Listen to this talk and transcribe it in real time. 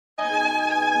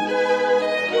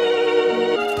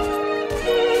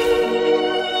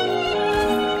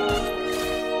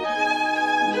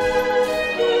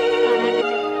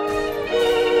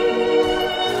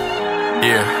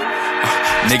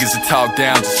talk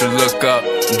down just to look up.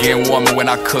 Getting warmer when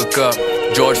I cook up.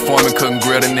 George Foreman couldn't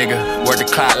grill the nigga. Work the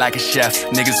clock like a chef.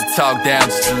 Niggas to talk down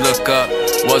just to look up.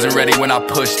 Wasn't ready when I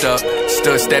pushed up.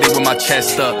 Stood steady with my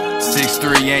chest up.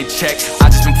 6'3" ain't check. I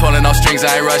just been pulling off strings,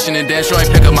 I ain't rushing and then sure ain't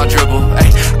pick up my dribble.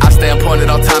 Ay, I stay on point at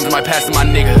all times and might pass to my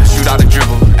nigga. Shoot out a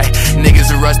dribble. Ay,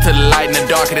 niggas a rush to the light in the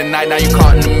dark of the night, now you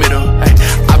caught in the middle. Ay,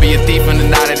 I be a thief in the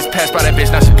night, I just passed by that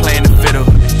bitch, now she playing the fiddle.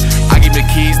 I give the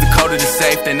keys, the code of the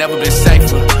safe, they never been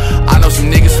safer. I know some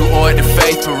niggas who owe it to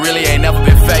faith, but really ain't never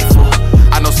been faithful.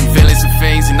 I know some villains and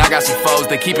fiends, and I got some foes,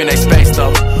 they keeping their space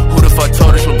though. Who the fuck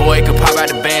told this little boy could pop out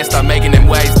the band, start making them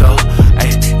waves though. Ay,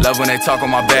 love when they talk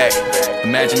on my back,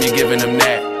 imagine me giving them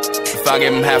that. If I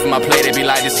give them half of my plate, they be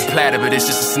like, this is a platter, but it's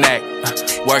just a snack.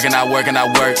 Working, I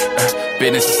work.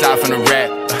 Business aside from the rap.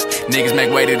 Niggas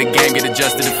make way to the game, get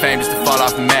adjusted to fame just to fall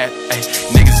off the map. Ay,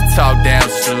 niggas to talk down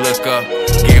just to look up.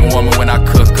 Getting warmer when I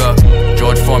cook up.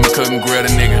 George Foreman couldn't grill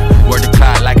the nigga.